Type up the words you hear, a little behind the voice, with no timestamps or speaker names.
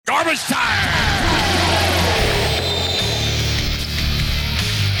Garbage time!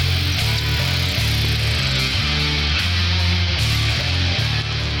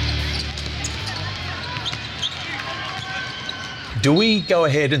 Do we go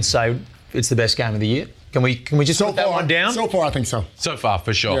ahead and say it's the best game of the year? Can we just put that one down? So far, I think so. So far,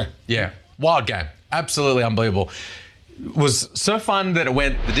 for sure. Yeah. Wild game. Absolutely unbelievable. It was so fun that it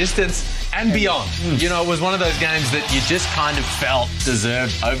went the distance and beyond. You know, it was one of those games that you just kind of felt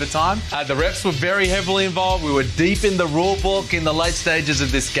deserved overtime. The refs were very heavily involved. We were deep in the rule book in the late stages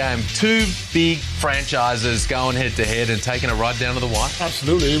of this game. Two big franchises going head-to-head and taking it right down to the wire.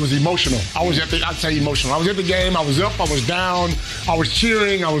 Absolutely. It was emotional. I'd say emotional. I was at the game. I was up. I was down. I was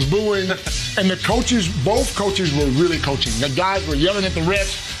cheering. I was booing. And the coaches, both coaches were really coaching. The guys were yelling at the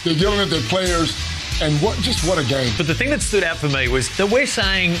refs. They're yelling at their players. And what a game. But the thing that stood out for me was that we're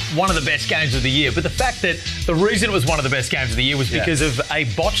saying one of the best games of the year, but the fact that the reason it was one of the best games of the year was because of a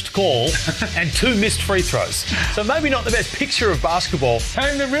botched call and 2 missed free throws. So maybe not the best picture of basketball.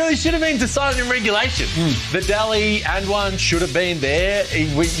 And that really should have been decided in regulation. The Daly and one should have been there.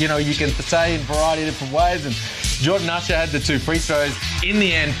 You know, you can say in a variety of different ways. And Jordan Usher had the 2 free throws. In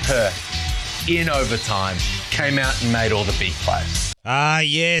the end, Perth, in overtime, came out and made all the big plays.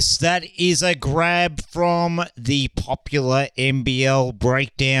 Yes, that is a grab from the popular NBL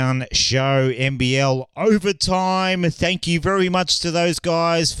breakdown show, NBL Overtime. Thank you very much to those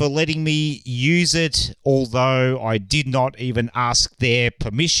guys for letting me use it, although I did not even ask their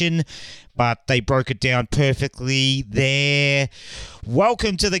permission, but they broke it down perfectly there.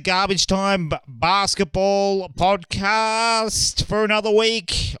 Welcome to the Garbage Time Basketball Podcast for another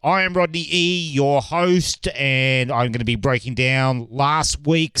week. I am Rodney E., your host, and I'm going to be breaking down last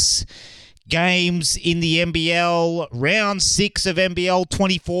week's games in the NBL, round 6 of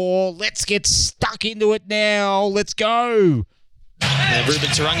NBL24. Let's get stuck into it now. Let's go. Ruben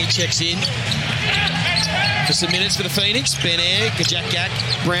Tarangi checks in for some minutes for the Phoenix. Ben Air, Gajak Gak,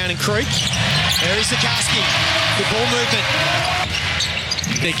 Brown and Creek. There is Sikorsky. Good ball movement.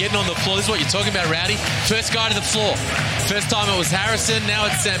 They're getting on the floor. This is what you're talking about, Rowdy. First guy to the floor. First time it was Harrison. Now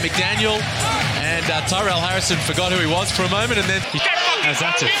it's Sam McDaniel. And Tyrell Harrison forgot who he was for a moment. And then as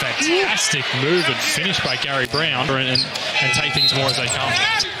that's a fantastic move and finish by Gary Brown and take things more as they come.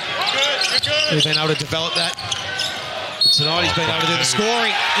 He's been able to develop that. Tonight he's been able to do the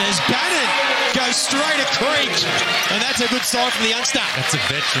scoring. There's Bannon. Goes straight at Creek. And that's a good start from the youngster. That's a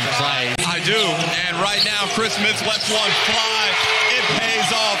veteran play. I do. And right now, Chris Smith lets one fly. It pays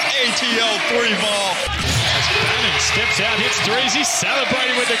off. ATL 3 ball. As Bannon steps out, hits threes. He's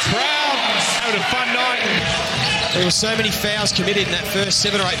celebrating with the crowd. Having a fun night. There were so many fouls committed in that first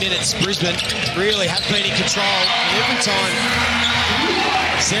 7 or 8 minutes. Brisbane really have been in control. And every time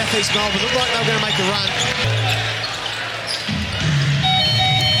Southeast Melbourne looked like they were going to make a run.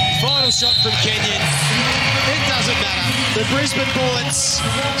 Final shot from Kenyon. It doesn't matter. The Brisbane Bullets,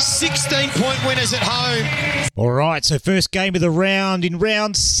 16-point winners at home. All right, so first game of the round. In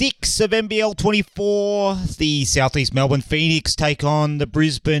round 6 of NBL 24, the Southeast Melbourne Phoenix take on the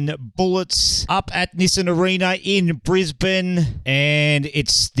Brisbane Bullets up at Nissan Arena in Brisbane. And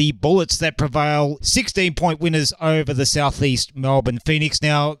it's the Bullets that prevail, 16-point winners over the Southeast Melbourne Phoenix.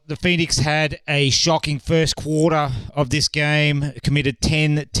 Now, the Phoenix had a shocking first quarter of this game, committed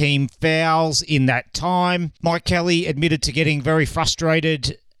 10 team fouls in that time. Mike Kelly admitted to getting very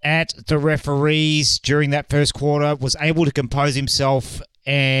frustrated at the referees during that first quarter, was able to compose himself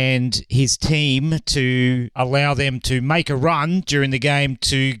and his team to allow them to make a run during the game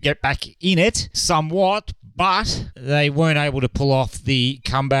to get back in it somewhat, but they weren't able to pull off the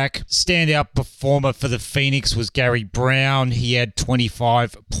comeback. Standout performer for the Phoenix was Gary Brown. He had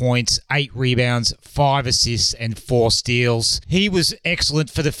 25 points, 8 rebounds, 5 assists, and 4 steals. He was excellent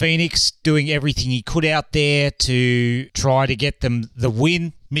for the Phoenix, doing everything he could out there to try to get them the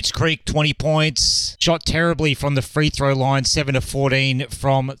win. Mitch Creek, 20 points. Shot terribly from the free throw line, 7 of 14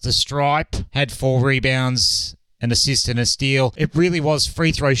 from the stripe. Had 4 rebounds, an assist and a steal. It really was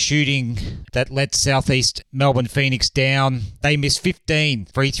free throw shooting that let Southeast Melbourne Phoenix down. They missed 15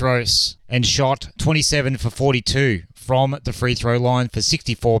 free throws and shot 27 for 42 from the free throw line for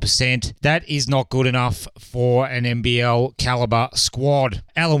 64%. That is not good enough for an NBL caliber squad.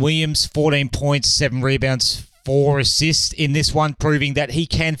 Alan Williams, 14 points, 7 rebounds, 4 assists in this one, proving that he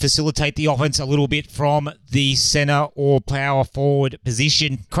can facilitate the offense a little bit from the center or power forward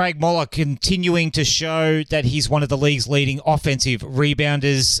position. Craig Moller continuing to show that he's one of the league's leading offensive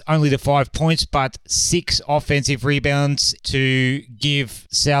rebounders, only to 5 points, but 6 offensive rebounds to give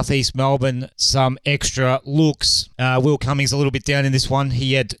Southeast Melbourne some extra looks. Will Cummings a little bit down in this one.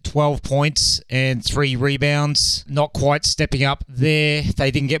 He had 12 points and 3 rebounds. Not quite stepping up there.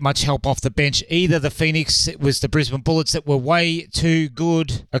 They didn't get much help off the bench either. The Phoenix, it was the Brisbane Bullets that were way too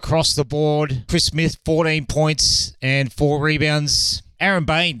good across the board. Chris Smith, 14 points and 4 rebounds. Aaron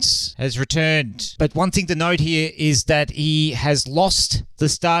Baines has returned. But one thing to note here is that he has lost the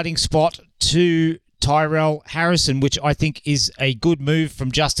starting spot to Tyrell Harrison, which I think is a good move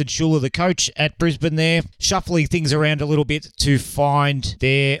from Justin Schuller, the coach at Brisbane there, shuffling things around a little bit to find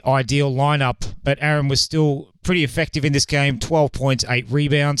their ideal lineup. But Aaron was still pretty effective in this game, 12 points, 8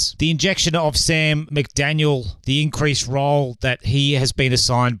 rebounds. The injection of Sam McDaniel, the increased role that he has been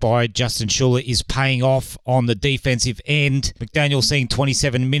assigned by Justin Schuller, is paying off on the defensive end. McDaniel seeing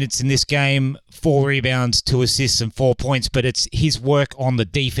 27 minutes in this game, 4 rebounds, 2 assists and 4 points, but it's his work on the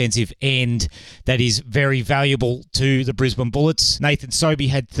defensive end that is very valuable to the Brisbane Bullets. Nathan Sobey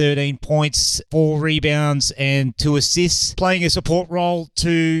had 13 points, 4 rebounds and 2 assists, playing a support role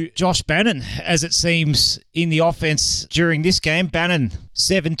to Josh Bannon, as it seems, in the offense during this game. Bannon,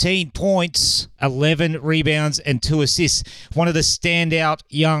 17 points, 11 rebounds and 2 assists. One of the standout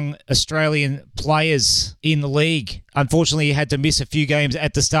young Australian players in the league. Unfortunately, he had to miss a few games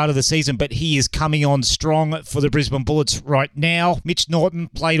at the start of the season, but he is coming on strong for the Brisbane Bullets right now. Mitch Norton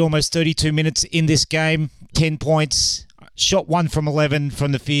played almost 32 minutes in this game, 10 points, shot 1 from 11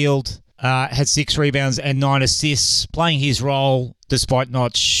 from the field, had 6 rebounds and 9 assists, playing his role despite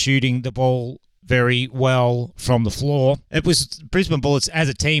not shooting the ball very well from the floor. It was Brisbane Bullets as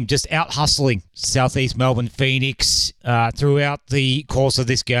a team just out-hustling Southeast Melbourne Phoenix throughout the course of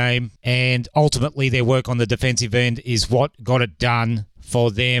this game, and ultimately their work on the defensive end is what got it done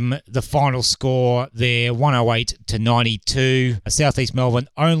for them. The final score there, 108-92. Southeast Melbourne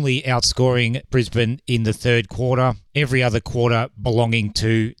only outscoring Brisbane in the third quarter. Every other quarter belonging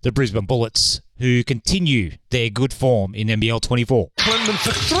to the Brisbane Bullets, who continue their good form in NBL 24. Clinton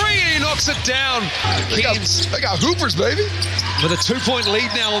for 3 and he knocks it down. They got hoopers, baby. With a 2-point lead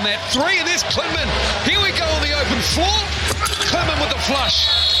now on that 3, and there's Klintman. Here we go on the open floor. Klintman with the flush.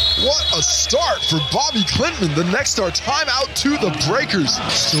 What a start for Bobby Klintman. The next start, timeout to the Breakers.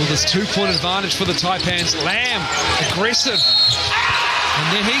 Still this 2-point advantage for the Taipans. Lamb, aggressive. And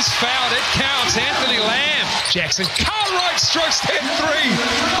then he's fouled. It counts. Anthony Lamb. Jackson Cartwright strokes that 3.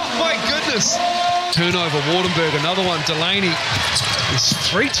 Oh, my goodness. Turnover, Wardenberg, another one. Delaney. There's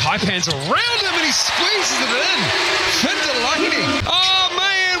 3 Taipans around him, and he squeezes it in. Finn Delaney. Oh,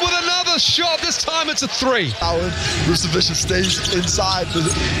 man, with another shot. This time it's a 3. Howard, Rustovic stays inside the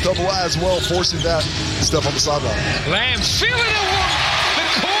double as well, forcing that step on the sideline. Lamb feeling it. The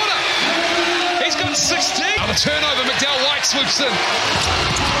corner. He's got 16. Oh, the turnover. McDowell White swoops in.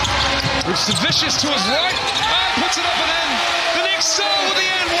 Rustovic to his right. Puts it up and in. The next song with the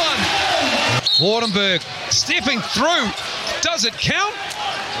and 1. Wardenberg stepping through. Does it count?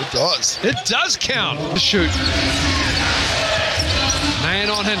 It does. It does count. Shoot. Man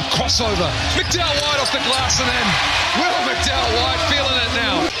on him, crossover. McDowell White off the glass and in. Will McDowell White feeling it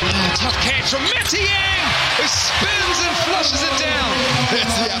now. Tough catch from Matty Yang, who spins and flushes it down.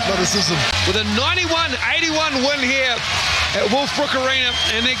 It's the athleticism. With a 91-81 win here at Wolfbrook Arena,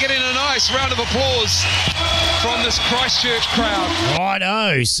 and they're getting a nice round of applause from this Christchurch crowd.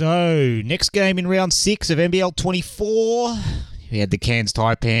 Righto, so next game in round 6 of NBL 24. We had the Cairns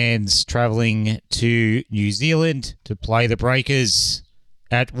Taipans travelling to New Zealand to play the Breakers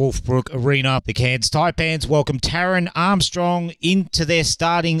at Wolfbrook Arena. The Cairns Taipans welcome Taron Armstrong into their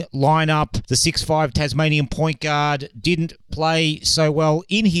starting lineup. The 6'5" Tasmanian point guard didn't play so well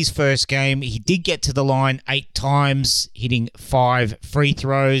in his first game. He did get to the line 8 times, hitting 5 free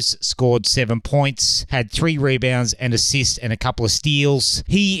throws, scored 7 points, had 3 rebounds, an assist, and a couple of steals.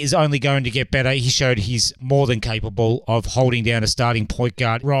 He is only going to get better. He showed he's more than capable of holding down a starting point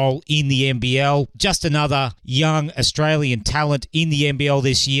guard role in the NBL. Just another young Australian talent in the NBL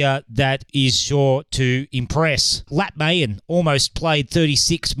this year that is sure to impress. Lat Mayen almost played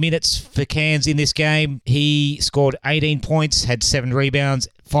 36 minutes for Cairns in this game. He scored 18 points points, had 7 rebounds,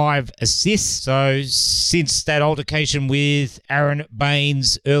 5 assists. So since that altercation with Aaron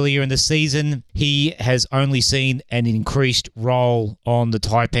Baines earlier in the season, he has only seen an increased role on the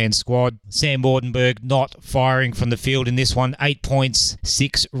Taipan squad. Sam Mordenberg not firing from the field in this one. 8 points,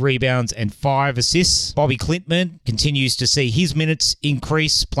 6 rebounds and 5 assists. Bobby Klintman continues to see his minutes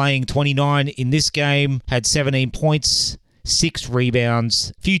increase, playing 29 in this game, had 17 points, 6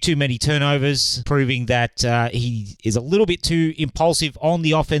 rebounds, few too many turnovers, proving that he is a little bit too impulsive on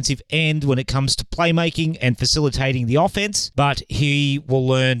the offensive end when it comes to playmaking and facilitating the offense, but he will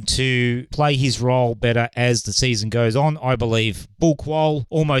learn to play his role better as the season goes on, I believe. Bull Quoll,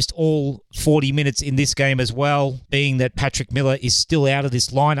 almost all 40 minutes in this game as well, being that Patrick Miller is still out of this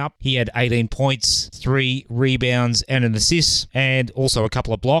lineup. He had 18 points, 3 rebounds and an assist, and also a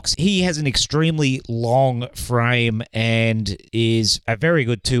couple of blocks. He has an extremely long frame and is a very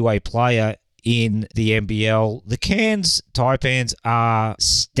good two-way player in the NBL. The Cairns Taipans are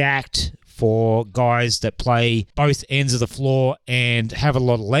stacked for guys that play both ends of the floor and have a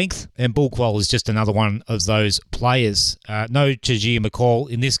lot of length, and Bull Quoll is just another one of those players. No Chajir McCall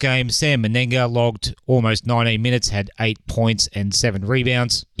in this game. Sam Menenga logged almost 19 minutes, had 8 points and 7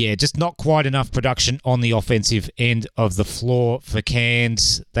 rebounds. Yeah, just not quite enough production on the offensive end of the floor for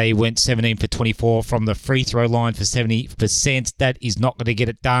Cairns. They went 17 for 24 from the free throw line for 70%. That is not going to get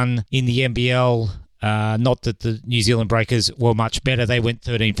it done in the NBL. Not that the New Zealand Breakers were much better. They went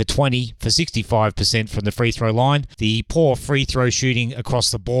 13 for 20 for 65% from the free throw line. The poor free throw shooting across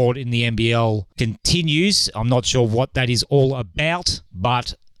the board in the NBL continues. I'm not sure what that is all about,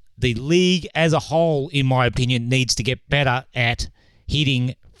 but the league as a whole, in my opinion, needs to get better at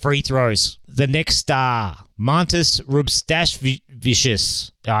hitting free throws. The next star, Mantas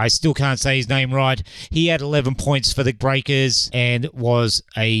Rubstashvicius. I still can't say his name right. He had 11 points for the Breakers and was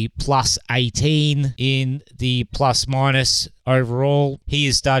a plus 18 in the plus-minus overall. He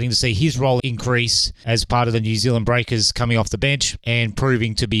is starting to see his role increase as part of the New Zealand Breakers coming off the bench and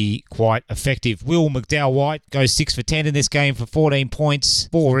proving to be quite effective. Will McDowell-White goes 6 for 10 in this game for 14 points,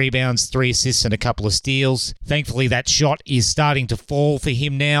 4 rebounds, 3 assists and a couple of steals. Thankfully, that shot is starting to fall for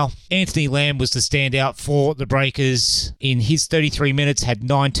him now. Anthony Lamb was the standout for the Breakers. In his 33 minutes,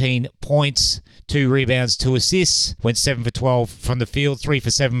 had 19 points, 2 rebounds, 2 assists, went 7 for 12 from the field, 3 for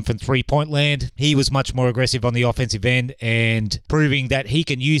 7 from three-point land. He was much more aggressive on the offensive end and proving that he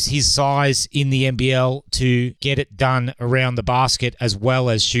can use his size in the NBL to get it done around the basket as well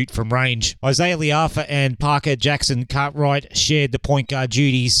as shoot from range. Isaiah Liafa and Parker Jackson Cartwright shared the point guard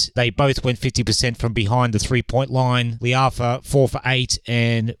duties. They both went 50% from behind the three-point line. Liafa 4 for 8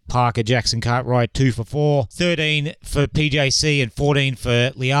 and Parker Jackson Cartwright 2 for 4. 13 for PJC and 14 for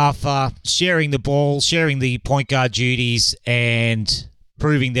Liafa, sharing the ball, sharing the point guard duties, and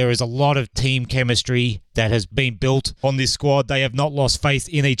proving there is a lot of team chemistry that has been built on this squad. They have not lost faith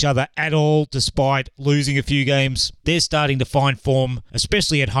in each other at all, despite losing a few games. They're starting to find form,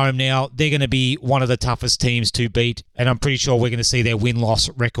 especially at home now. They're going to be one of the toughest teams to beat, and I'm pretty sure we're going to see their win-loss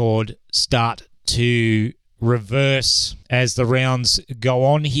record start to reverse as the rounds go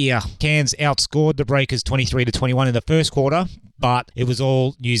on here. Cairns outscored the Breakers 23-21 in the first quarter, but it was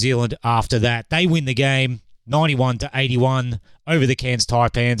all New Zealand after that. They win the game 91-81 over the Cairns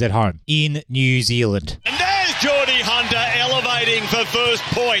Taipans at home in New Zealand. And there's Geordie Hunter elevating for first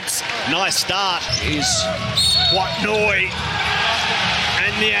points. Nice start is Watnoy.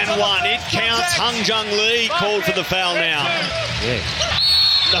 And the and one. It counts. Hung Jung Lee called for the foul now. Yeah.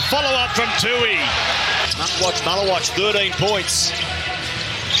 The follow-up from Tui. Mulawatch, 13 points.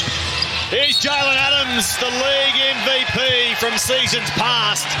 Here's Jalen Adams, the league MVP from seasons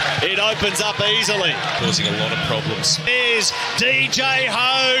past. It opens up easily. Causing a lot of problems. Here's DJ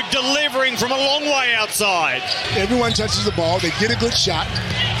Hogue delivering from a long way outside. Everyone touches the ball. They get a good shot.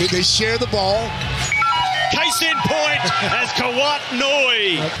 They share the ball. Case in point as Kawat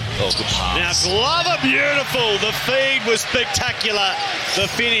Noi. Oh, good pass. Now, Glover, beautiful. The feed was spectacular. The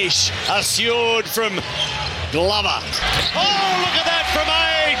finish assured from Glover. Oh, look at that from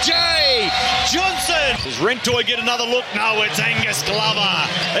A.J. Johnson. Does Rentoy get another look? No, it's Angus Glover.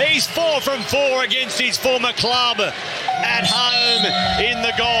 He's 4 from 4 against his former club at home in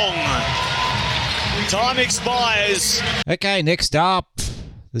the Gong. Time expires. Okay, next up,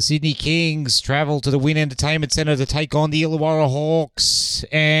 the Sydney Kings travel to the Wynn Entertainment Centre to take on the Illawarra Hawks,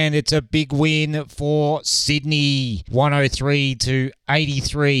 and it's a big win for Sydney,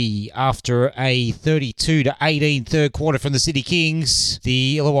 103-83 after a 32-18 third quarter from the Sydney Kings.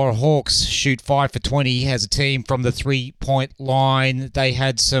 The Illawarra Hawks shoot 5 for 20 as a team from the three-point line. They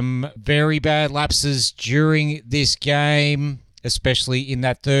had some very bad lapses during this game. especially in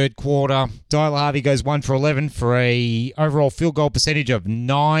that third quarter. Tyler Harvey goes 1 for 11 for a overall field goal percentage of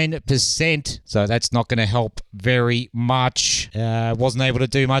 9%. So that's not going to help very much. Wasn't able to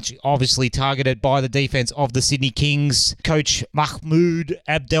do much. Obviously targeted by the defense of the Sydney Kings. Coach Mahmoud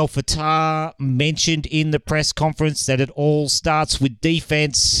Abdel Fattah mentioned in the press conference that it all starts with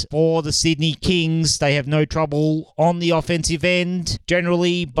defense for the Sydney Kings. They have no trouble on the offensive end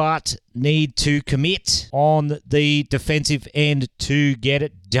generally, but need to commit on the defensive end to get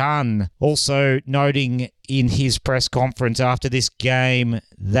it done. Also noting in his press conference after this game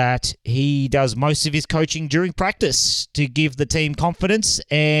that he does most of his coaching during practice to give the team confidence,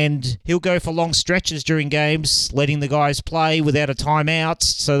 and he'll go for long stretches during games, letting the guys play without a timeout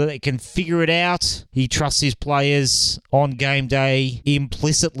so that they can figure it out. He trusts his players on game day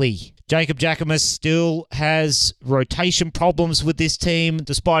implicitly. Jacob Jackamus still has rotation problems with this team,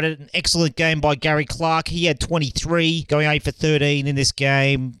 despite an excellent game by Gary Clark. He had 23, going 8 for 13 in this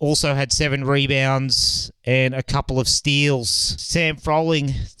game. Also had 7 rebounds and a couple of steals. Sam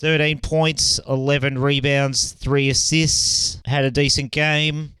Froling, 13 points, 11 rebounds, 3 assists. Had a decent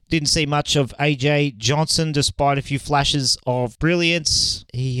game. Didn't see much of AJ Johnson, despite a few flashes of brilliance.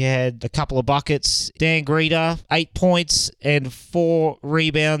 He had a couple of buckets. Dan Greeter, 8 points and 4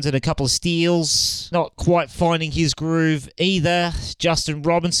 rebounds and a couple of steals. Not quite finding his groove either. Justin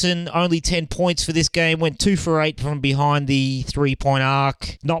Robinson, only 10 points for this game. Went 2 for 8 from behind the three-point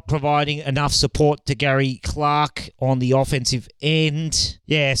arc. Not providing enough support to Gary Clark on the offensive end.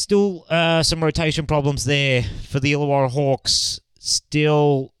 Yeah, still some rotation problems there for the Illawarra Hawks.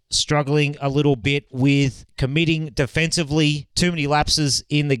 Still struggling a little bit with committing defensively. Too many lapses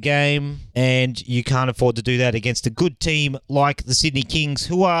in the game, and you can't afford to do that against a good team like the Sydney Kings,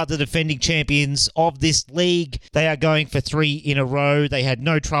 who are the defending champions of this league. They are going for 3 in a row. They had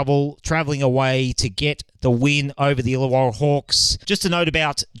no trouble travelling away to get the win over the Illawarra Hawks. Just a note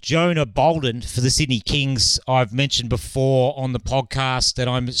about Jonah Bolden for the Sydney Kings. I've mentioned before on the podcast that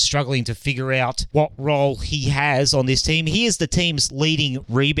I'm struggling to figure out what role he has on this team. He is the team's leading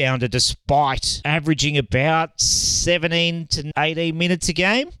rebounder, despite averaging about 17 to 18 minutes a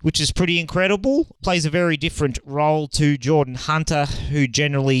game, which is pretty incredible. Plays a very different role to Jordan Hunter, who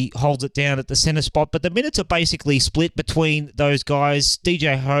generally holds it down at the centre spot, but the minutes are basically split between those guys.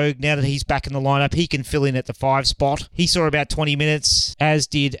 DJ Hogue, now that he's back in the lineup, he can fill in at the 5 spot. He saw about 20 minutes, as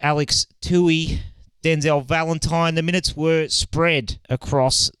did Alex Tui. Denzel Valentine. The minutes were spread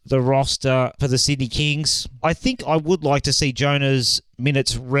across the roster for the Sydney Kings. I think I would like to see Jonah's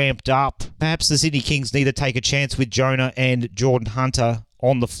minutes ramped up. Perhaps the Sydney Kings need to take a chance with Jonah and Jordan Hunter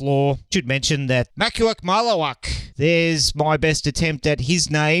on the floor. Should mention that Makuak Malawak, there's my best attempt at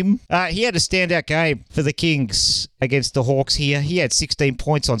his name. He had a standout game for the Kings against the Hawks here. He had 16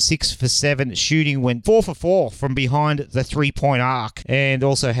 points on 6 for 7 shooting, went 4 for 4 from behind the three-point arc, and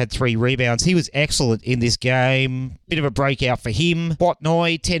also had 3 rebounds. He was excellent in this game. Bit of a breakout for him.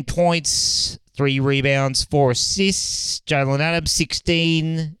 Botnoy, 10 points, 3 rebounds, 4 assists. Jalen Adams,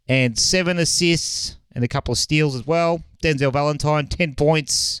 16 and 7 assists, and a couple of steals as well. Denzel Valentine, 10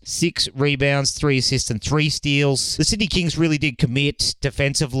 points, 6 rebounds, 3 assists, and 3 steals. The Sydney Kings really did commit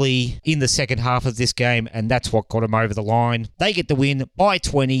defensively in the second half of this game, and that's what got them over the line. They get the win by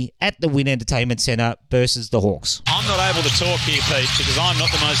 20 at the Wynn Entertainment Centre versus the Hawks. I'm not able to talk here, Pete, because I'm not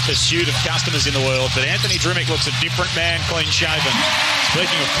the most pursued of customers in the world, but Anthony Drimmick looks a different man, clean-shaven.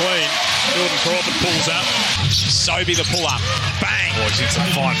 Speaking of clean, Jordan Crawford pulls up. Sobey the pull-up. Bang! Oh, he's in some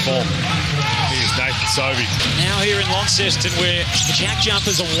fine form. Here's Nathan Sobey. Now here in Launceston, where the Jack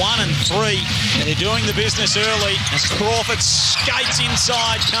Jumpers are 1 and 3, and they're doing the business early as Crawford skates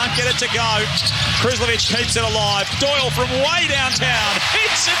inside, can't get it to go. Krizlovic keeps it alive. Doyle from way downtown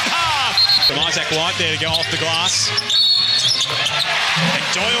hits it hard. From Isaac White there to go off the glass. And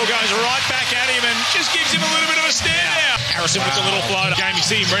Doyle goes right back at him and just gives him a little bit of a stare now. Harrison with the little floater. Game, you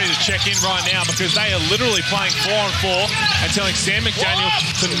see him ready to check in right now because they are literally playing 4 on 4 and telling Sam McDaniel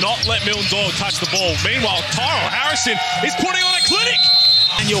to not let Milton Doyle touch the ball. Meanwhile, Tyrell Harrison is putting on a clinic.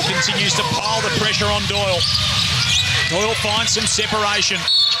 Daniel continues to pile the pressure on Doyle. Doyle finds some separation.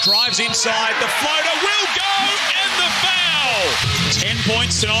 Drives inside. The floater will go and the foul. 10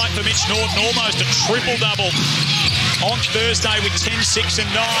 points tonight for Mitch Norton. Almost a triple-double on Thursday with 10, 6 and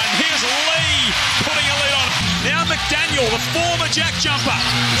 9. Here's Lee putting a lid on. Now McDaniel, the former Jack Jumper.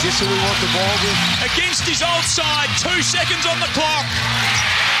 Is this who we want the ball with? Against his old side. 2 seconds on the clock.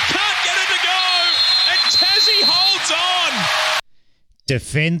 Can't get it to go. And Tassie holds on.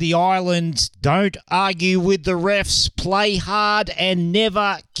 Defend the island. Don't argue with the refs. Play hard and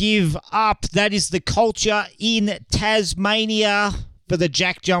never give up. That is the culture in Tasmania for the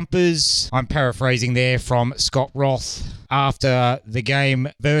Jack Jumpers. I'm paraphrasing there from Scott Roth after the game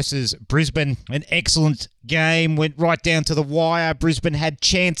versus Brisbane. An excellent game, went right down to the wire. Brisbane had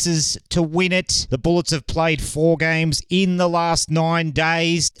chances to win it. The Bullets have played 4 games in the last 9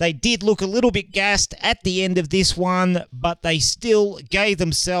 days. They did look a little bit gassed at the end of this one, but they still gave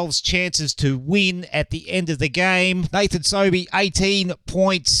themselves chances to win at the end of the game. Nathan Sobey, 18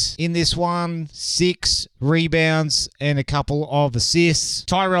 points in this one, 6 rebounds and a couple of assists.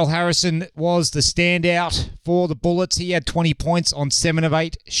 Tyrell Harrison was the standout for the Bullets. He had 20 points on 7 of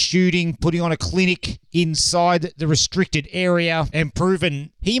 8 shooting, putting on a clinic inside the restricted area and proven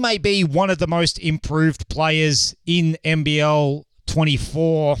he may be one of the most improved players in NBL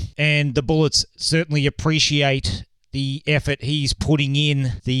 24, and the Bullets certainly appreciate the effort he's putting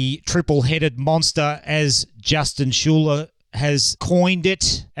in. The triple-headed monster, as Justin Schuller has coined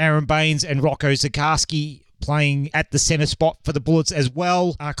it. Aaron Baines and Rocco Zikarsky playing at the centre spot for the Bullets as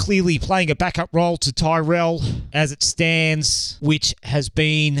well, are clearly playing a backup role to Tyrell as it stands, which has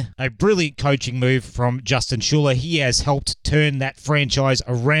been a brilliant coaching move from Justin Schuller. He has helped turn that franchise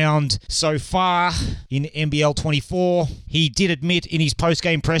around so far in NBL 24. He did admit in his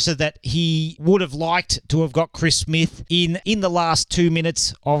post-game presser that he would have liked to have got Chris Smith in the last 2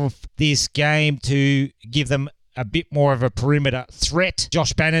 minutes of this game to give them a bit more of a perimeter threat.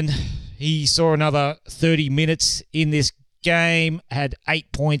 Josh Bannon, he saw another 30 minutes in this game, had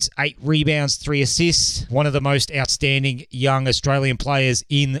 8 points, 8 rebounds, 3 assists. One of the most outstanding young Australian players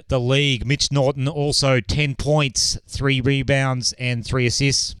in the league. Mitch Norton also 10 points, 3 rebounds and 3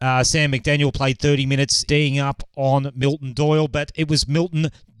 assists. Sam McDaniel played 30 minutes, D'ing up on Milton Doyle, but it was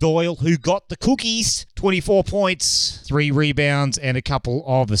Milton Doyle who got the cookies. 24 points, 3 rebounds and a couple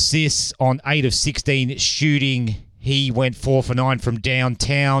of assists on 8 of 16 shooting. He went 4 for 9 from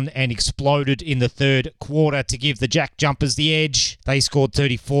downtown and exploded in the third quarter to give the Jack Jumpers the edge. They scored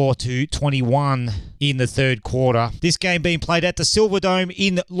 34-21 in the third quarter. This game being played at the Silverdome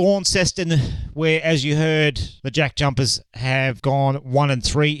in Launceston, where, as you heard, the Jack Jumpers have gone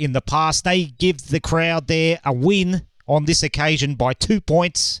 1-3 in the past. They give the crowd there a win on this occasion by 2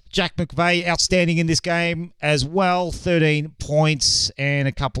 points. Jack McVeigh outstanding in this game as well, 13 points and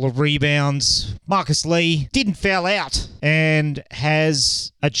a couple of rebounds. Marcus Lee didn't foul out and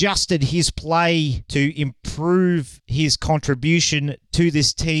has adjusted his play to improve his contribution to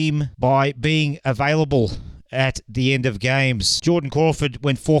this team by being available at the end of games. Jordan Crawford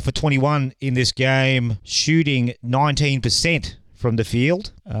went 4 for 21 in this game, shooting 19% from the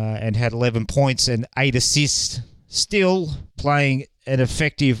field and had 11 points and 8 assists. Still playing an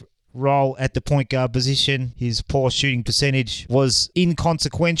effective role at the point guard position. His poor shooting percentage was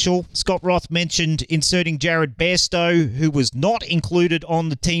inconsequential. Scott Roth mentioned inserting Jared Bairstow, who was not included on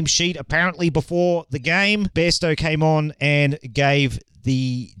the team sheet apparently before the game. Bairstow came on and gave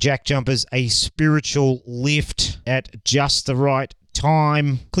the Jack Jumpers a spiritual lift at just the right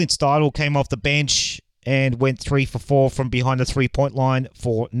time. Clint Steidl came off the bench and went 3 for 4 from behind the three-point line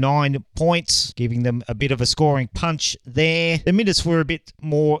for 9 points, giving them a bit of a scoring punch there. The minutes were a bit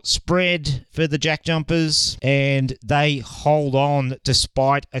more spread for the Jack Jumpers, and they hold on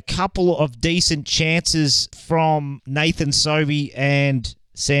despite a couple of decent chances from Nathan Sobey and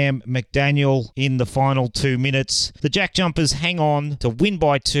Sam McDaniel in the final 2 minutes. The Jack Jumpers hang on to win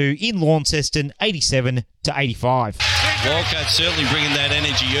by 2 in Launceston, 87-85. Wildcats certainly bringing that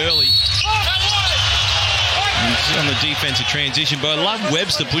energy early on the defensive transition, but I love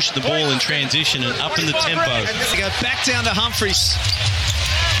Webster pushing the ball in transition and up in the tempo. They go back down to Humphries.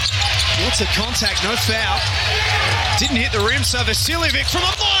 Lots of contact, no foul. Didn't hit the rim, so Vasiljevic from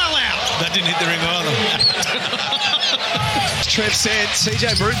a mile out. That didn't hit the rim either. Trev said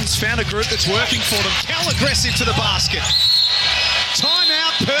CJ Bruton's found a group that's working for them. Cal aggressive to the basket.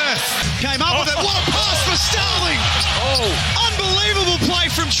 Timeout, Perth. Came up with it. What a pass for Starling. Oh, unbelievable play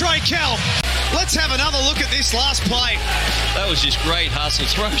from Trey Cal. Let's have another look at this last play. That was just great hustle.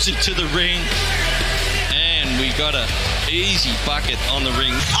 Throws it to the ring. And we got an easy bucket on the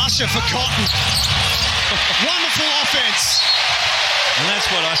ring. Usher for Cotton. Wonderful offense. And that's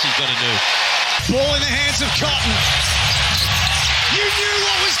what Usher's got to do. Ball in the hands of Cotton. You knew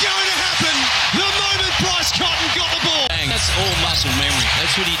what was going to happen the moment Bryce Cotton got the ball. That's all muscle memory.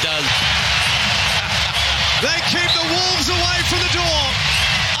 That's what he does. They keep the Wolves away from the door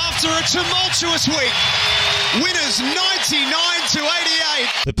after a tumultuous week. Winners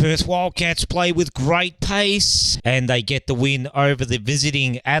 99-88. The Perth Wildcats play with great pace and they get the win over the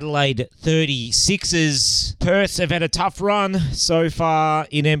visiting Adelaide 36ers. Perth have had a tough run so far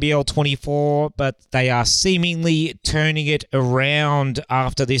in NBL 24, but they are seemingly turning it around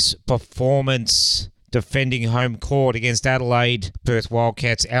after this performance defending home court against Adelaide. Perth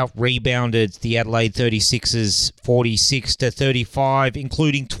Wildcats out-rebounded the Adelaide 36ers 46-35,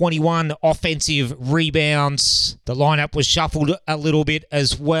 including 21 offensive rebounds. The lineup was shuffled a little bit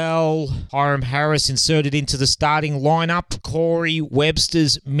as well. Hiram Harris inserted into the starting lineup. Corey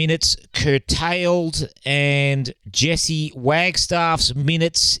Webster's minutes curtailed and Jesse Wagstaff's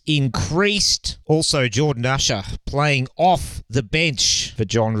minutes increased. Also, Jordan Usher playing off the bench for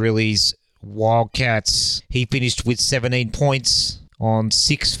John Riley's Wildcats. He finished with 17 points on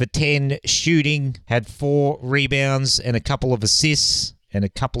 6 for 10 shooting, had 4 rebounds and a couple of assists and a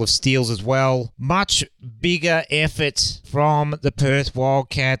couple of steals as well. Much bigger effort from the Perth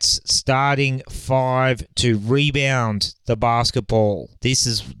Wildcats starting 5 to rebound the basketball. This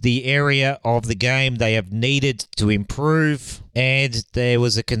is the area of the game they have needed to improve, and there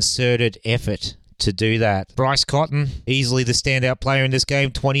was a concerted effort to do that. Bryce Cotton, easily the standout player in this game,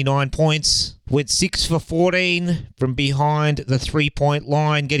 29 points. Went 6 for 14 from behind the three-point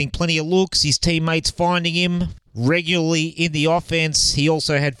line, getting plenty of looks. His teammates finding him regularly in the offense. He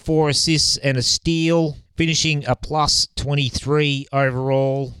also had 4 assists and a steal, finishing a plus 23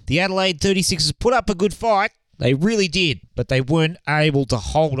 overall. The Adelaide 36ers put up a good fight. They really did, but they weren't able to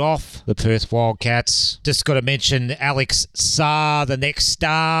hold off the Perth Wildcats. Just got to mention Alex Sarr, the next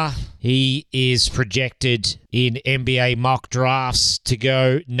star. He is projected in NBA mock drafts to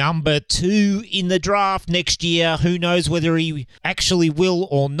go number 2 in the draft next year. Who knows whether he actually will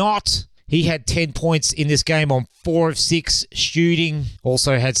or not. He had 10 points in this game on 4 of 6 shooting.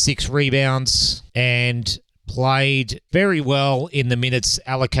 Also had 6 rebounds and played very well in the minutes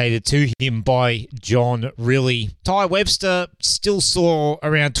allocated to him by John Riley. Ty Webster still saw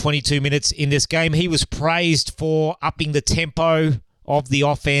around 22 minutes in this game. He was praised for upping the tempo of the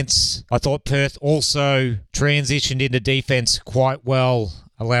offense. I thought Perth also transitioned into defense quite well,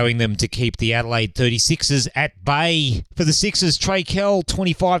 allowing them to keep the Adelaide 36ers at bay. For the Sixers, Trey Kell,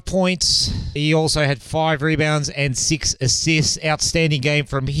 25 points. He also had 5 rebounds and 6 assists. Outstanding game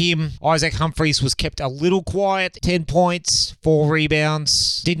from him. Isaac Humphries was kept a little quiet. 10 points, 4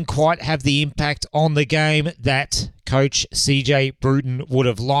 rebounds. Didn't quite have the impact on the game that Coach CJ Bruton would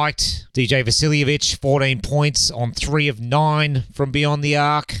have liked. DJ Vasiljevic, 14 points on 3 of 9 from beyond the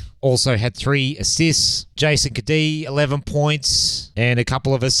arc. Also had 3 assists. Jason Kadee, 11 points and a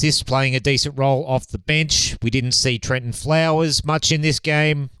couple of assists, playing a decent role off the bench. We didn't see Trenton Flowers much in this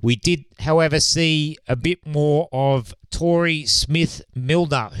game. We did, however, see a bit more of Torrey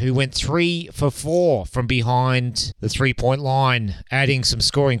Smith-Milner, who went 3 for 4 from behind the three-point line, adding some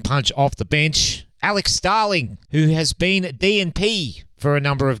scoring punch off the bench. Alex Starling, who has been DNP for a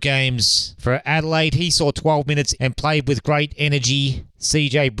number of games for Adelaide. He saw 12 minutes and played with great energy.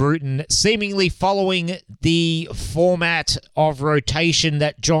 CJ Bruton seemingly following the format of rotation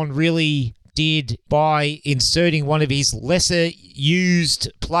that John Riley did by inserting one of his lesser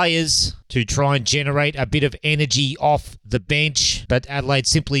used players to try and generate a bit of energy off the bench. But Adelaide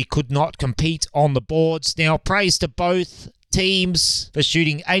simply could not compete on the boards. Now, praise to both teams for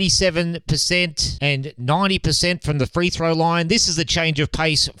shooting 87% and 90% from the free throw line. This is a change of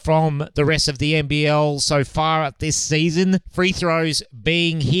pace from the rest of the NBL so far at this season. Free throws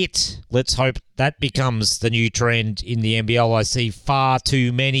being hit. Let's hope that becomes the new trend in the NBL. I see far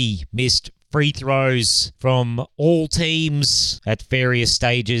too many missed free throws from all teams at various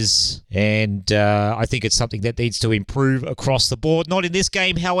stages, and I think it's something that needs to improve across the board. Not in this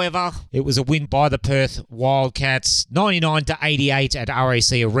game, however. It was a win by the Perth Wildcats, 99-88 at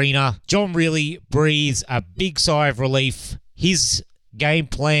RAC Arena. John Riley breathes a big sigh of relief. His game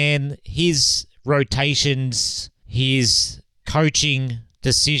plan, his rotations, his coaching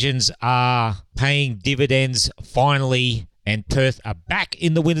decisions are paying dividends finally, and Perth are back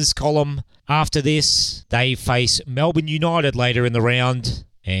in the winners column. After this, they face Melbourne United later in the round,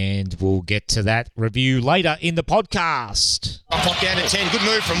 and we'll get to that review later in the podcast. Pop down to 10. Good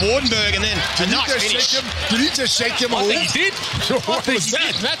move from Wardenberg, and then a nice finish. Did he just shake him? I think he did. What was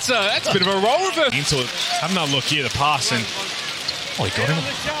that? That's a bit of a role reverse. Into it. Have another look here, the pass, and oh, he got him.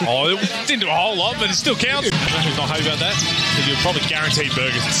 Oh, it didn't do a whole lot, but it still counts. I don't know who's not happy about that. Because you'll probably guarantee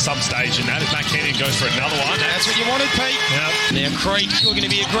burgers at some stage in that. If Matt Kenyon goes for another one. That's what you wanted, Pete. Yep. Now Creek looking to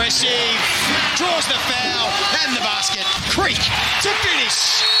be aggressive. Draws the foul and the basket. Creek to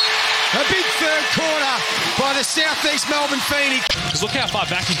finish. A big third quarter by the Southeast Melbourne Phoenix. Because look how far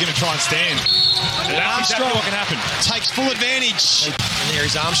back he's going to try and stand. And that's exactly what can happen. Takes full advantage. And there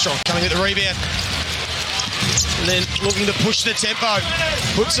is Armstrong coming with the rebound. And then looking to push the tempo.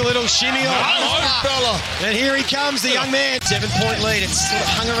 Puts a little shimmy on. And here he comes, the young man. 7-point lead. It's sort of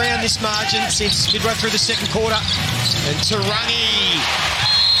hung around this margin since midway through the second quarter. And Tarangi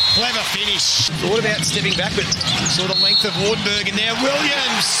Clever finish. Thought about stepping back, but saw the length of Wardenberg in there.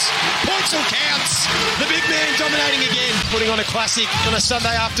 Williams. Points or counts. The big man dominating again. Putting on a classic on a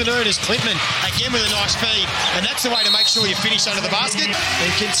Sunday afternoon is Clintman. Again with a nice feed. And that's the way to make sure you finish under the basket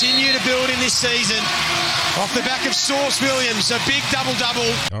and continue to build in this season. Off the back of Sauce Williams, a big double-double.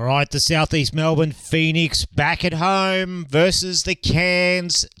 All right, the Southeast Melbourne Phoenix back at home versus the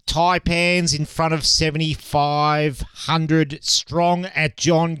Cairns Taipans in front of 7,500 strong at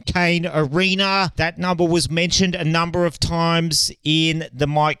John Cain Arena. That number was mentioned a number of times in the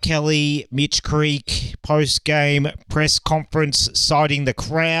Mike Kelly, Mitch Creek post-game press conference, citing the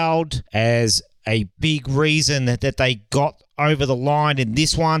crowd as a big reason that they got over the line in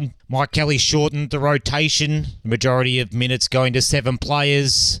this one. Mike Kelly shortened the rotation, the majority of minutes going to 7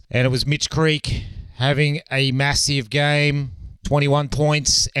 players, and it was Mitch Creek having a massive game. 21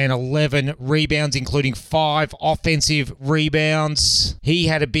 points and 11 rebounds, including 5 offensive rebounds. He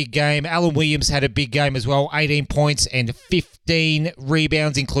had a big game. Alan Williams had a big game as well. 18 points and 15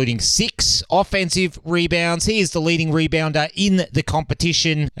 rebounds, including 6 offensive rebounds. He is the leading rebounder in the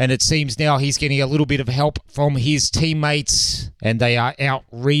competition, and it seems now he's getting a little bit of help from his teammates, and they are out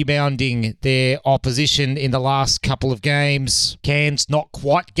rebounding their opposition in the last couple of games. Cairns not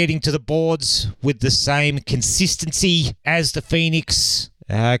quite getting to the boards with the same consistency as the Phoenix.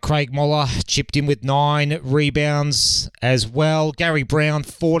 Craig Moller chipped in with 9 rebounds as well. Gary Brown,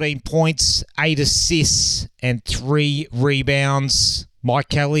 14 points, 8 assists, and 3 rebounds. Mike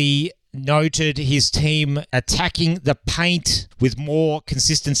Kelly noted his team attacking the paint with more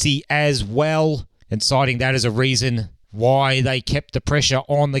consistency as well, and citing that as a reason why they kept the pressure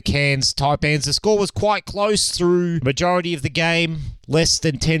on the Cairns Taipans. The score was quite close through the majority of the game. Less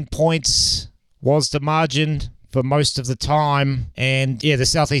than 10 points was the margin for most of the time. And yeah, the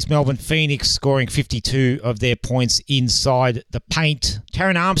Southeast Melbourne Phoenix scoring 52 of their points inside the paint.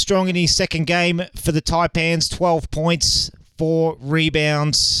 Taron Armstrong in his second game for the Taipans, 12 points, 4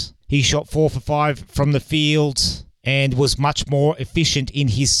 rebounds. He shot 4 for 5 from the field and was much more efficient in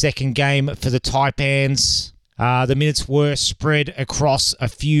his second game for the Taipans. The minutes were spread across a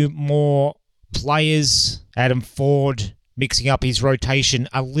few more players. Adam Ford mixing up his rotation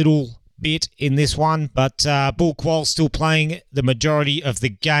a little bit in this one, but Bull Quall still playing the majority of the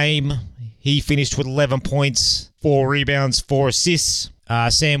game. He finished with 11 points, 4 rebounds, 4 assists.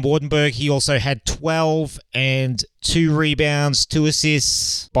 Sam Wardenberg, he also had 12 and 2 rebounds, 2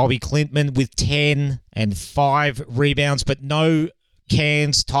 assists. Bobby Clintman with 10 and 5 rebounds, but no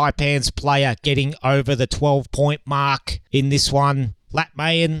Cairns Taipans player getting over the 12-point mark in this one. Lat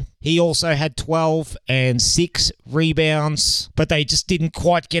Mayen, he also had 12 and 6 rebounds, but they just didn't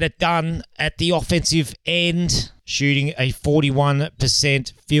quite get it done at the offensive end, shooting a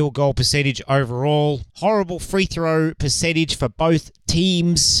 41% field goal percentage overall. Horrible free throw percentage for both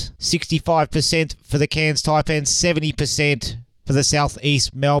teams, 65% for the Cairns Taipans, 70% for the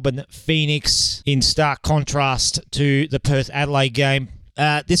Southeast Melbourne Phoenix, in stark contrast to the Perth-Adelaide game.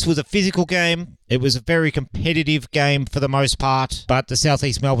 This was a physical game. It was a very competitive game for the most part, but the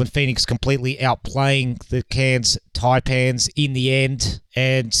Southeast Melbourne Phoenix completely outplaying the Cairns Taipans in the end,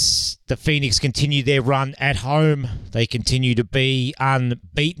 and the Phoenix continue their run at home. They continue to be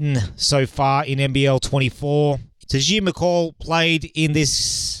unbeaten so far in NBL24. Tajir McCall played in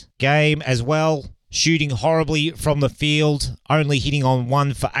this game as well, shooting horribly from the field, only hitting on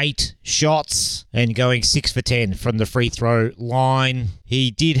 1 for 8 shots and going 6 for 10 from the free throw line. He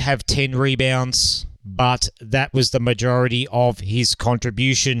did have 10 rebounds, but that was the majority of his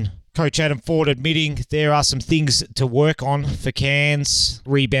contribution. Coach Adam Ford admitting there are some things to work on for Cairns,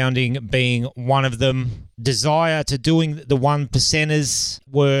 rebounding being one of them. Desire to doing the 1%ers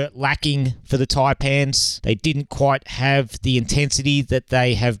were lacking for the Taipans. They didn't quite have the intensity that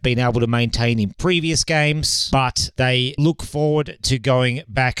they have been able to maintain in previous games, but they look forward to going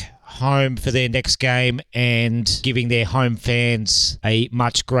back home for their next game and giving their home fans a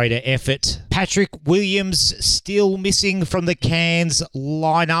much greater effort. Patrick Williams still missing from the Cairns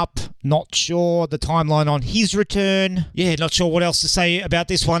lineup. Not sure the timeline on his return. Yeah, not sure what else to say about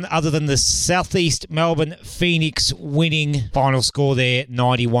this one other than the Southeast Melbourne Phoenix winning. Final score there,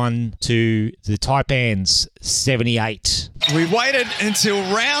 91 to the Taipans, 78. We waited until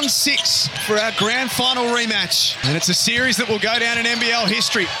round 6 for our grand final rematch, and it's a series that will go down in NBL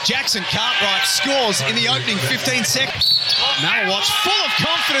history. Jackson Cartwright scores in the opening 15 seconds. Malawatch full of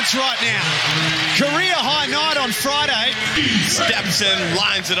confidence right now. Career high night on Friday. Steps in,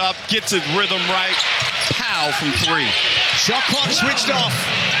 lines it up, gets his rhythm right. Pow from 3. Shot clock switched off.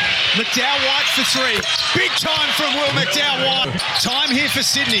 McDowell White for 3. Big time from Will McDowell White. Time here for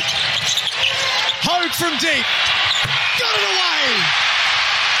Sydney. 'Hogue' from deep. Got it away.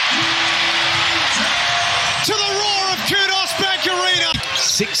 1-2 1. To the roar of Kudos Bank Arena.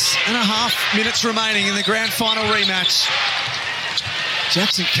 6.5 minutes remaining in the grand final rematch.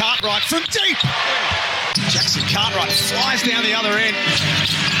 Jackson Cartwright from deep. Jackson Cartwright flies down the other end.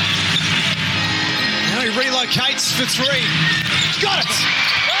 Now he relocates for three. Got it!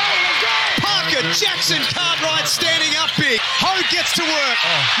 Parker Jackson Cartwright standing up big. Ho gets to work.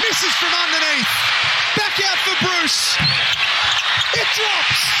 Misses from underneath. Back out for Bruce. It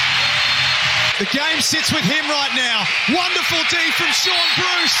drops. The game sits with him right now. Wonderful D from Sean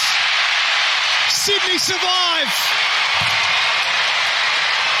Bruce. Sydney survive.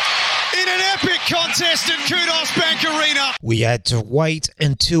 In an epic contest at Kudos Bank Arena. We had to wait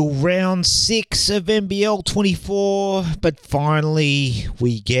until round 6 of NBL 24, but finally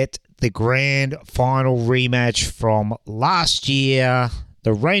we get the grand final rematch from last year.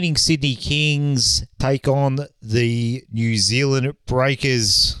 The reigning Sydney Kings take on the New Zealand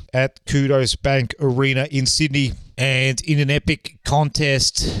Breakers at Kudos Bank Arena in Sydney. And in an epic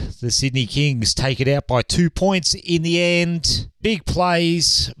contest, the Sydney Kings take it out by 2 points in the end. Big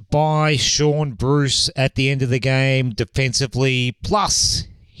plays by Sean Bruce at the end of the game defensively, plus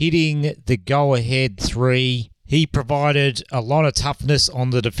hitting the go-ahead three. He provided a lot of toughness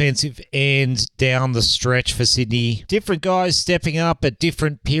on the defensive end down the stretch for Sydney. Different guys stepping up at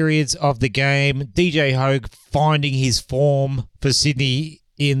different periods of the game. DJ Hogue finding his form for Sydney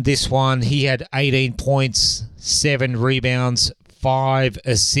in this one. He had 18 points, 7 rebounds, 5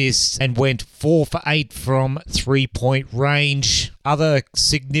 assists, and went 4 for 8 from three-point range. Other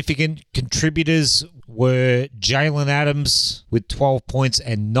significant contributors were Jalen Adams with 12 points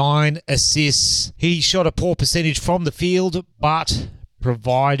and 9 assists. He shot a poor percentage from the field, but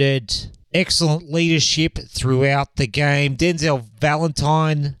provided excellent leadership throughout the game. Denzel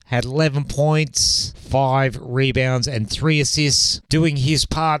Valentine had 11 points, 5 rebounds and 3 assists, doing his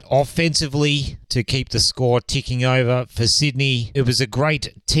part offensively to keep the score ticking over for Sydney. It was a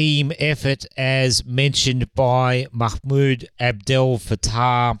great team effort, as mentioned by Mahmoud Abdel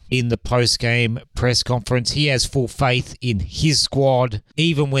Fattah in the post-game press conference. He has full faith in his squad,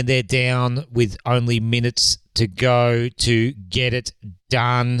 even when they're down with only minutes to go, to get it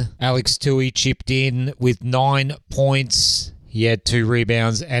done. Alex Tui chipped in with 9 points. He had 2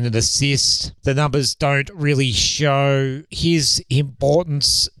 rebounds and an assist. The numbers don't really show his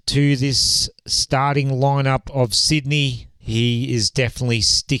importance to this starting lineup of Sydney. He is definitely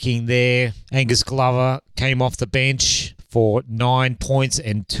sticking there. Angus Glover came off the bench for 9 points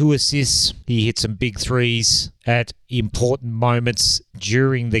and 2 assists. He hit some big threes at important moments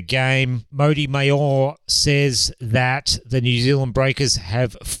during the game. Modi Mayor says that the New Zealand Breakers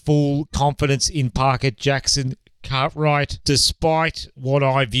have full confidence in Parker Jackson Cartwright, despite what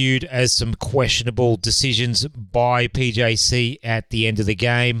I viewed as some questionable decisions by PJC at the end of the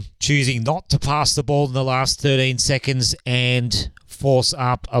game, choosing not to pass the ball in the last 13 seconds and force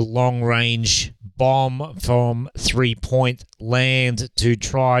up a long-range bomb from three-point land to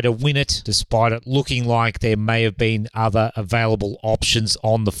try to win it, despite it looking like there may have been other available options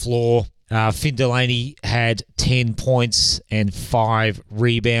on the floor. Finn Delaney had 10 points and 5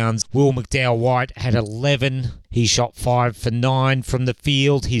 rebounds. Will McDowell-White had 11. He shot 5 for 9 from the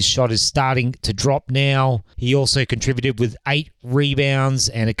field. His shot is starting to drop now. He also contributed with 8 rebounds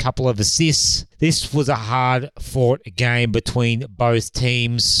and a couple of assists. This was a hard-fought game between both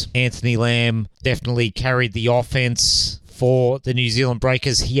teams. Anthony Lamb definitely carried the offense for the New Zealand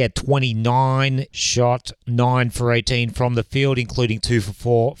Breakers. He had 29, shot 9 for 18 from the field, including 2 for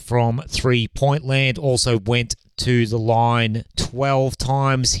 4 from three-point land. Also went to the line 12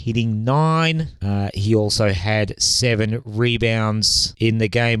 times, hitting 9. He also had 7 rebounds in the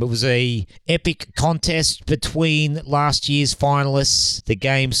game. It was a epic contest between last year's finalists. The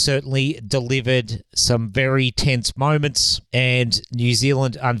game certainly delivered some very tense moments, and New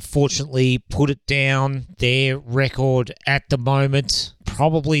Zealand unfortunately put it down. Their record at the moment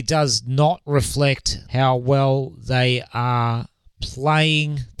probably does not reflect how well they are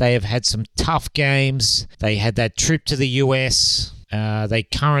playing. They have had some tough games. They had that trip to the US. They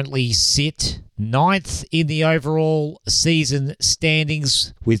currently sit 9th in the overall season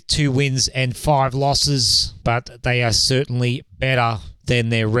standings with 2 wins and 5 losses, but they are certainly better than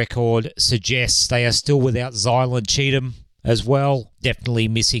their record suggests. They are still without Zylan Cheatham as well, definitely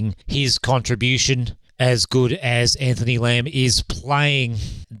missing his contribution, as good as Anthony Lamb is playing.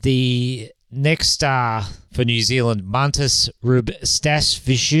 The next star for New Zealand, Mantas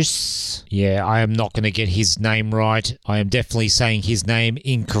Rubstasvicius. Yeah, I am not going to get his name right. I am definitely saying his name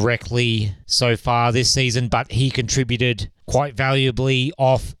incorrectly so far this season, but he contributed quite valuably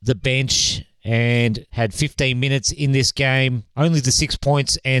off the bench and had 15 minutes in this game. Only the 6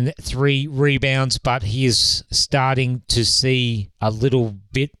 points and 3 rebounds, but he is starting to see a little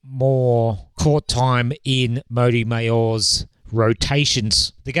bit more court time in Mody Mayor's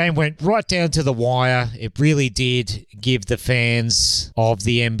rotations. The game went right down to the wire. It really did give the fans of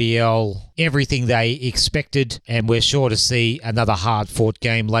the NBL everything they expected, and we're sure to see another hard-fought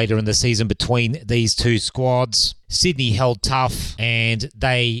game later in the season between these two squads. Sydney held tough, and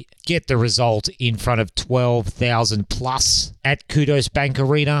they get the result in front of 12,000 plus at Kudos Bank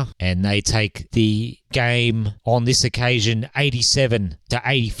Arena, and they take the game on this occasion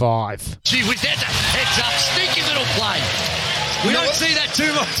 87-85. Gee whiz, that's a heads-up, sneaky little play. We don't see that too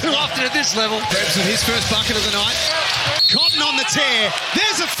often at this level. Gregson, his first bucket of the night. Cotton on the tear.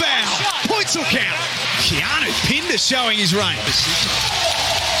 There's a foul. Points will count. Keanu Pinder showing his range.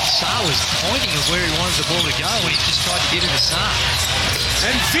 Saar was pointing at where he wanted the ball to go and he just tried to get into Saar.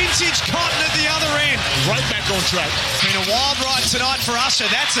 And vintage Cotton at the other end. Right back on track. Been a wild ride tonight for Usher.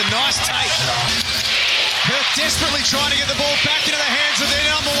 That's a nice take. Perth desperately trying to get the ball back into the hands of their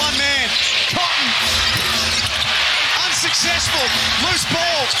number one man. Cotton. Unsuccessful. Loose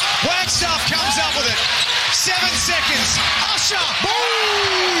ball. Wagstaff comes up with it. 7 seconds. Usher.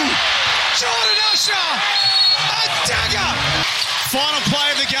 Boom! Jordan Usher. A dagger. Final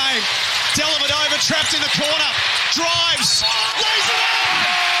play of the game. Dellavedova trapped in the corner. Drives. Lays it up.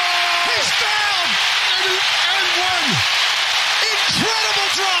 He's fouled. And one. Incredible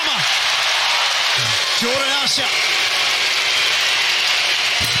drama. Jordan Usher.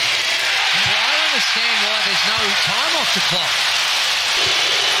 I understand why there's no time off the clock.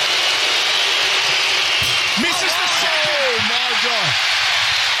 Misses the second. Oh, my God.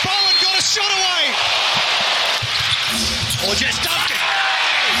 Bowen got a shot away. Or just dunked it.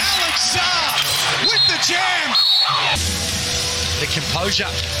 Alex Saar with the jam. The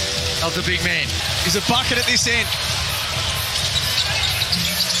composure of the big man. Is a bucket at this end.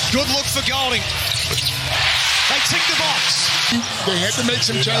 Good look for Golding. They tick the box. They had to make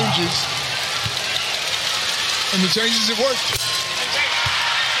some changes. And the changes have worked.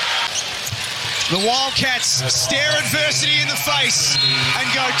 The Wildcats stare adversity in the face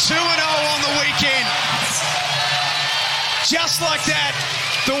and go 2-0 on the weekend. Just like that,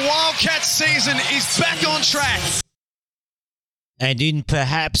 the Wildcats season is back on track. And in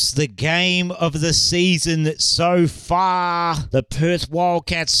perhaps the game of the season so far, the Perth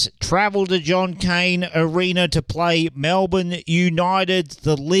Wildcats travel to John Cain Arena to play Melbourne United,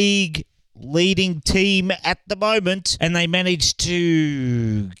 the league leading team at the moment, and they managed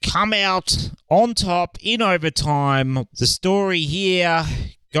to come out on top in overtime. The story here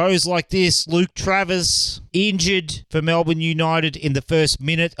goes like this. Luke Travers injured for Melbourne United in the first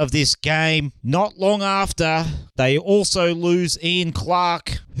minute of this game. Not long after, they also lose Ian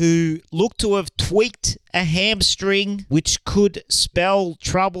Clark, who looked to have tweaked a hamstring, which could spell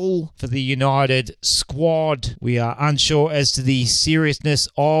trouble for the United squad. We are unsure as to the seriousness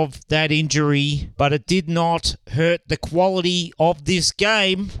of that injury, but it did not hurt the quality of this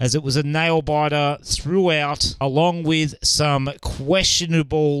game, as it was a nail-biter throughout, along with some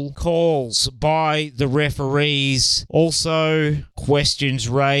questionable calls by the referees. Also, questions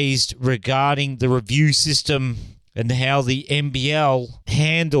raised regarding the review system and how the NBL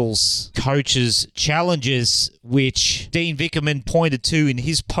handles coaches' challenges, which Dean Vickerman pointed to in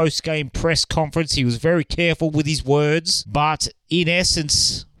his post-game press conference. He was very careful with his words, but in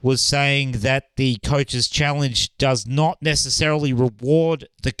essence was saying that the coach's challenge does not necessarily reward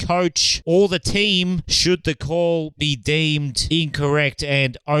the coach or the team should the call be deemed incorrect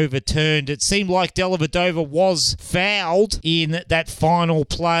and overturned. It seemed like Dellavedova was fouled in that final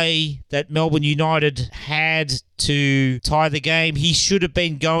play that Melbourne United had to tie the game. He should have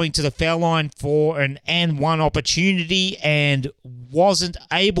been going to the foul line for an and one opportunity and wasn't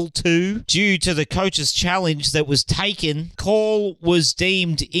able to due to the coach's challenge that was taken. Call was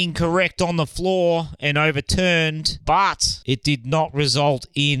deemed incorrect on the floor and overturned, but it did not result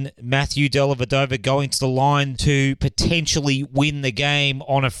in Matthew Dellavedova going to the line to potentially win the game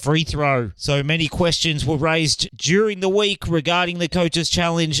on a free throw. So many questions were raised during the week regarding the coach's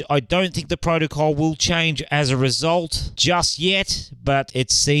challenge. I don't think the protocol will change as a result just yet, but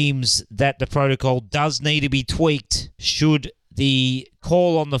it seems that the protocol does need to be tweaked should the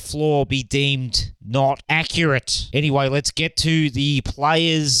call on the floor be deemed not accurate. Anyway, let's get to the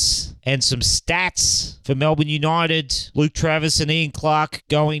players and some stats for Melbourne United. Luke Travers and Ian Clark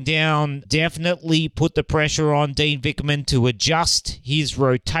going down definitely put the pressure on Dean Vickerman to adjust his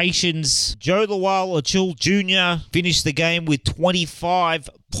rotations. Joe Lawal Achul Jr. finished the game with 25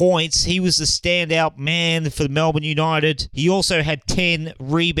 points. He was the standout man for Melbourne United. He also had 10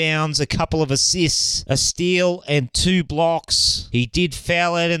 rebounds, a couple of assists, a steal, and 2 blocks. He did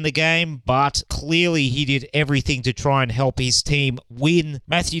foul out in the game, but clearly he did everything to try and help his team win.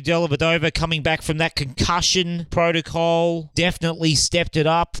 Matthew Dellavedova, coming back from that concussion protocol, definitely stepped it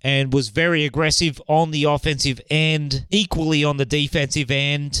up and was very aggressive on the offensive end, equally on the defensive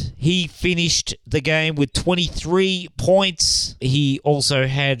end. He finished the game with 23 points. He also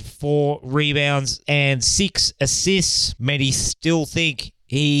had 4 rebounds and 6 assists. Many still think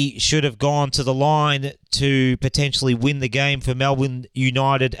he should have gone to the line to potentially win the game for Melbourne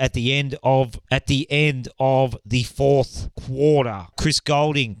United at the end of the fourth quarter. Chris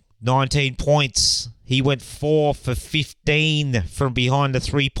Goulding, 19 points. He went 4 for 15 from behind the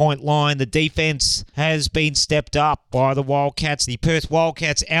three-point line. The defense has been stepped up by the Wildcats. The Perth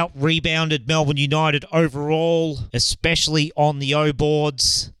Wildcats out-rebounded Melbourne United overall, especially on the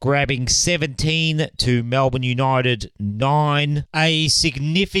O-boards, grabbing 17 to Melbourne United 9. A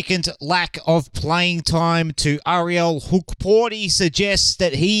significant lack of playing time to Ariel Hukporti suggests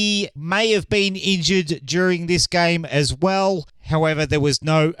that he may have been injured during this game as well. However, there was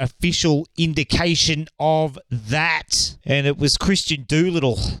no official indication of that. And it was Christian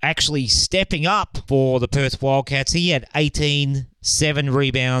Doolittle actually stepping up for the Perth Wildcats. He had 18, 7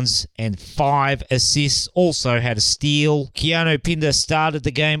 rebounds and 5 assists. Also had a steal. Keanu Pinder started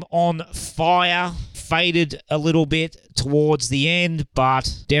the game on fire. Faded a little bit towards the end,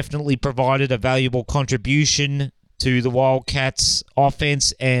 but definitely provided a valuable contribution to the Wildcats'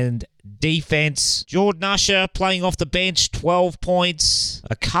 offense and defense. Jordan Usher playing off the bench, 12 points,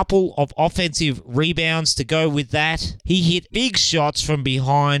 a couple of offensive rebounds to go with that. He hit big shots from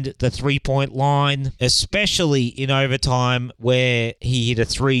behind the three-point line, especially in overtime where he hit a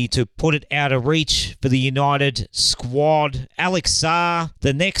 3 to put it out of reach for the United squad. Alex Sarr,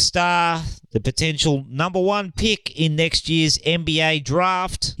 the next star, the potential number 1 pick in next year's NBA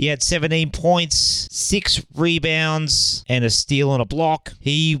draft. He had 17 points, 6 rebounds, and a steal and a block.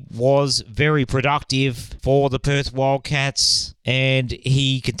 He was very productive for the Perth Wildcats, and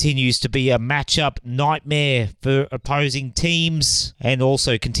he continues to be a matchup nightmare for opposing teams, and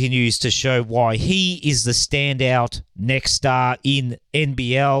also continues to show why he is the standout next star in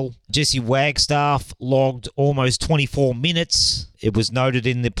NBL. Jesse Wagstaff logged almost 24 minutes. It was noted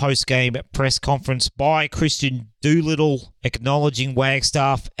in the post-game press conference by Christian Doolittle, acknowledging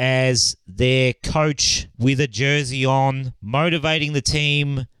Wagstaff as their coach with a jersey on, motivating the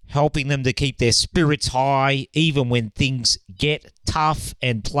team, helping them to keep their spirits high even when things get tough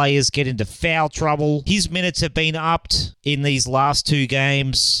and players get into foul trouble. His minutes have been upped in these last 2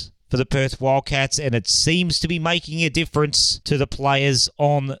 games for the Perth Wildcats, and it seems to be making a difference to the players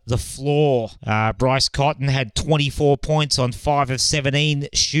on the floor. Bryce Cotton had 24 points on 5 of 17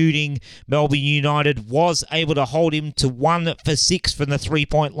 shooting. Melbourne United was able to hold him to 1 for 6 from the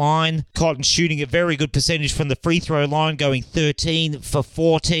three-point line. Cotton shooting a very good percentage from the free throw line, going 13 for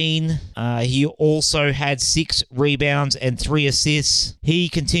 14. He also had 6 rebounds and 3 assists. He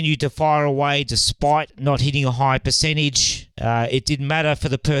continued to fire away despite not hitting a high percentage. It didn't matter for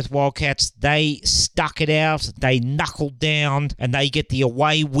the Perth Wildcats. They stuck it out, they knuckled down, and they get the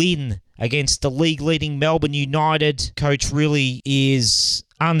away win against the league-leading Melbourne United. Coach really is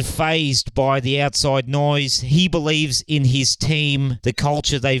unfazed by the outside noise. He believes in his team, the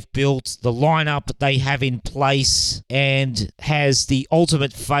culture they've built, the lineup they have in place, and has the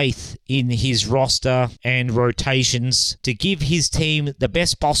ultimate faith in his roster and rotations to give his team the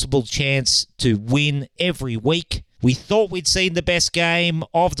best possible chance to win every week. We thought we'd seen the best game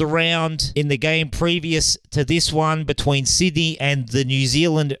of the round in the game previous to this one between Sydney and the New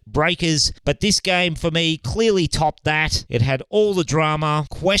Zealand Breakers, but this game for me clearly topped that. It had all the drama,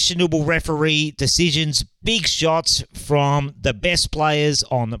 questionable referee decisions, big shots from the best players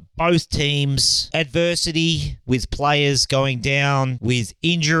on both teams, adversity with players going down with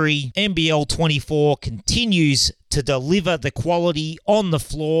injury. NBL24 continues to deliver the quality on the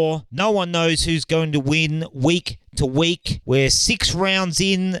floor. No one knows who's going to win week to week. We're 6 rounds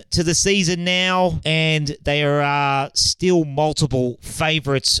in to the season now, and there are still multiple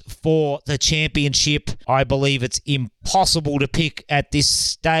favourites for the championship. I believe it's impossible to pick at this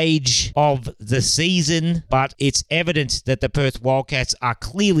stage of the season, but it's evident that the Perth Wildcats are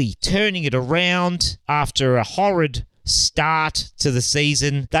clearly turning it around after a horrid start to the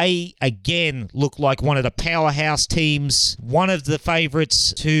season. They, again, look like one of the powerhouse teams, one of the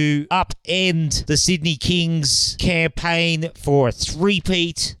favourites to upend the Sydney Kings campaign for a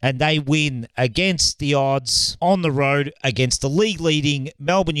three-peat, and they win against the odds on the road against the league-leading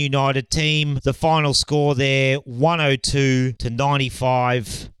Melbourne United team. The final score there,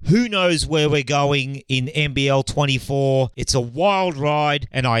 102-95. Who knows where we're going in NBL 24? It's a wild ride,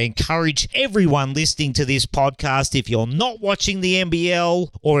 and I encourage everyone listening to this podcast, if you're not watching the NBL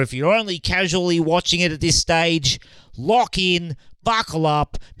or if you're only casually watching it at this stage, lock in, buckle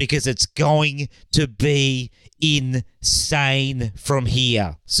up, because it's going to be insane from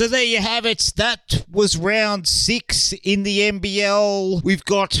here. So there you have it. That was round 6 in the NBL. We've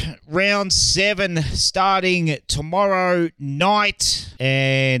got round 7 starting tomorrow night.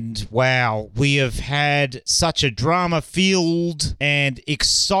 And wow, we have had such a drama-filled and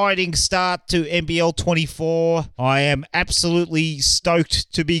exciting start to NBL 24. I am absolutely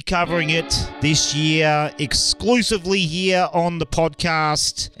stoked to be covering it this year exclusively here on the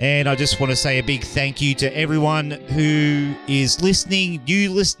podcast. And I just want to say a big thank you to everyone who is listening,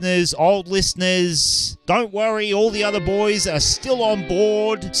 new listeners, old listeners. Don't worry, all the other boys are still on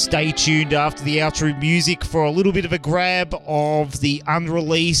board. Stay tuned after the outro music for a little bit of a grab of the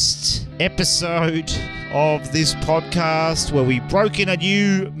unreleased episode of this podcast where we broke in a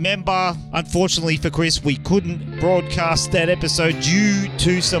new member. Unfortunately for Chris, we couldn't broadcast that episode due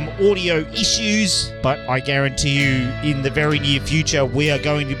to some audio issues, but I guarantee you in the very near future we are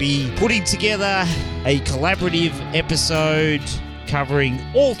going to be putting together a collaborative episode covering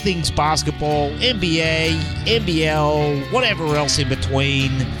all things basketball, NBA, NBL, whatever else in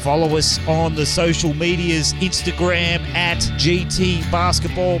between. Follow us on the social medias, Instagram at GT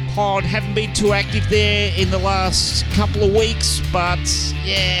Basketball Pod. Haven't been too active there in the last couple of weeks, but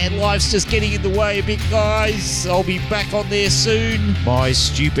yeah, life's just getting in the way a bit, guys. I'll be back on there soon. My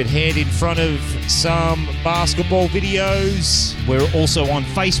stupid head in front of some basketball videos. We're also on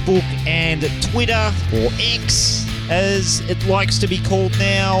Facebook and Twitter, or X, as it likes to be called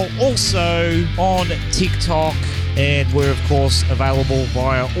now, also on TikTok, and we're of course available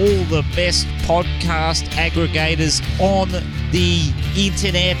via all the best podcast aggregators on the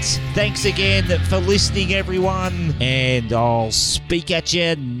internet. Thanks again for listening, everyone, and I'll speak at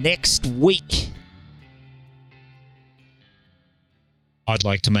you next week. I'd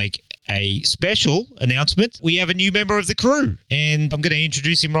like to make a special announcement. We have a new member of the crew, and I'm going to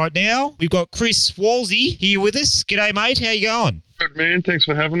introduce him right now. We've got Chris Walsey here with us. G'day, mate. How you going? Good, man. Thanks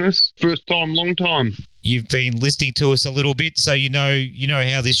for having us. First time, long time. You've been listening to us a little bit, so you know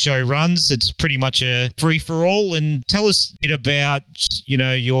how this show runs. It's pretty much a free-for-all. And tell us a bit about,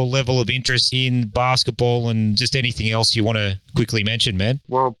 your level of interest in basketball and just anything else you want to quickly mention, man.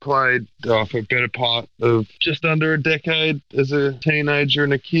 Well, played for a better part of just under a decade as a teenager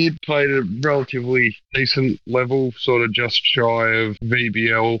and a kid. Played at a relatively decent level, sort of just shy of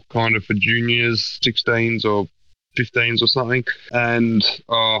VBL, kind of for juniors, 16s or 15s or something, and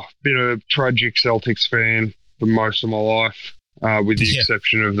been a tragic Celtics fan for most of my life, with the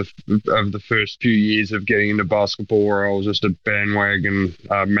exception of the first few years of getting into basketball, where I was just a bandwagon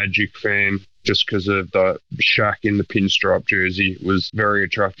Magic fan, just because of the Shaq in the pinstripe jersey was very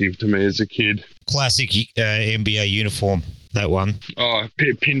attractive to me as a kid. Classic NBA uniform. That one. Oh,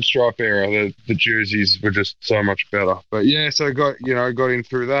 pinstripe era. The jerseys were just so much better. But yeah, so I got in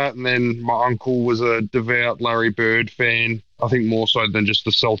through that, and then my uncle was a devout Larry Bird fan. I think more so than just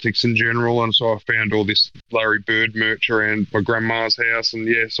the Celtics in general, and so I found all this Larry Bird merch around my grandma's house, and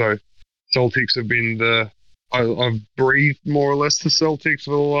yeah, so Celtics have been I've breathed more or less the Celtics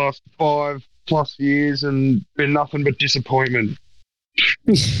for the last 5+ years, and been nothing but disappointment.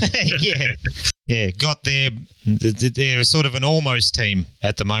 Yeah, got there. They're sort of an almost team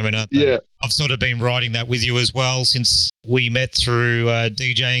at the moment, aren't they? Yeah. I've sort of been riding that with you as well since we met through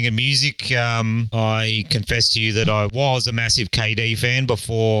DJing and music. I confess to you that I was a massive KD fan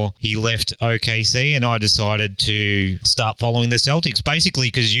before he left OKC, and I decided to start following the Celtics, basically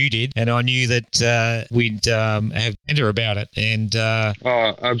because you did, and I knew that we'd have banter about it. And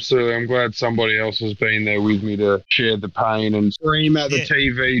absolutely. I'm glad somebody else has been there with me to share the pain and scream at the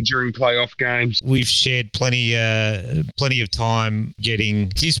TV during playoff games. We've shared plenty of time getting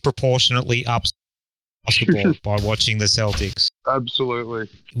disproportionately up basketball by watching the Celtics. Absolutely.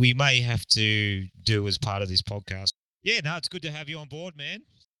 We may have to do as part of this podcast. Yeah, no, it's good to have you on board, man.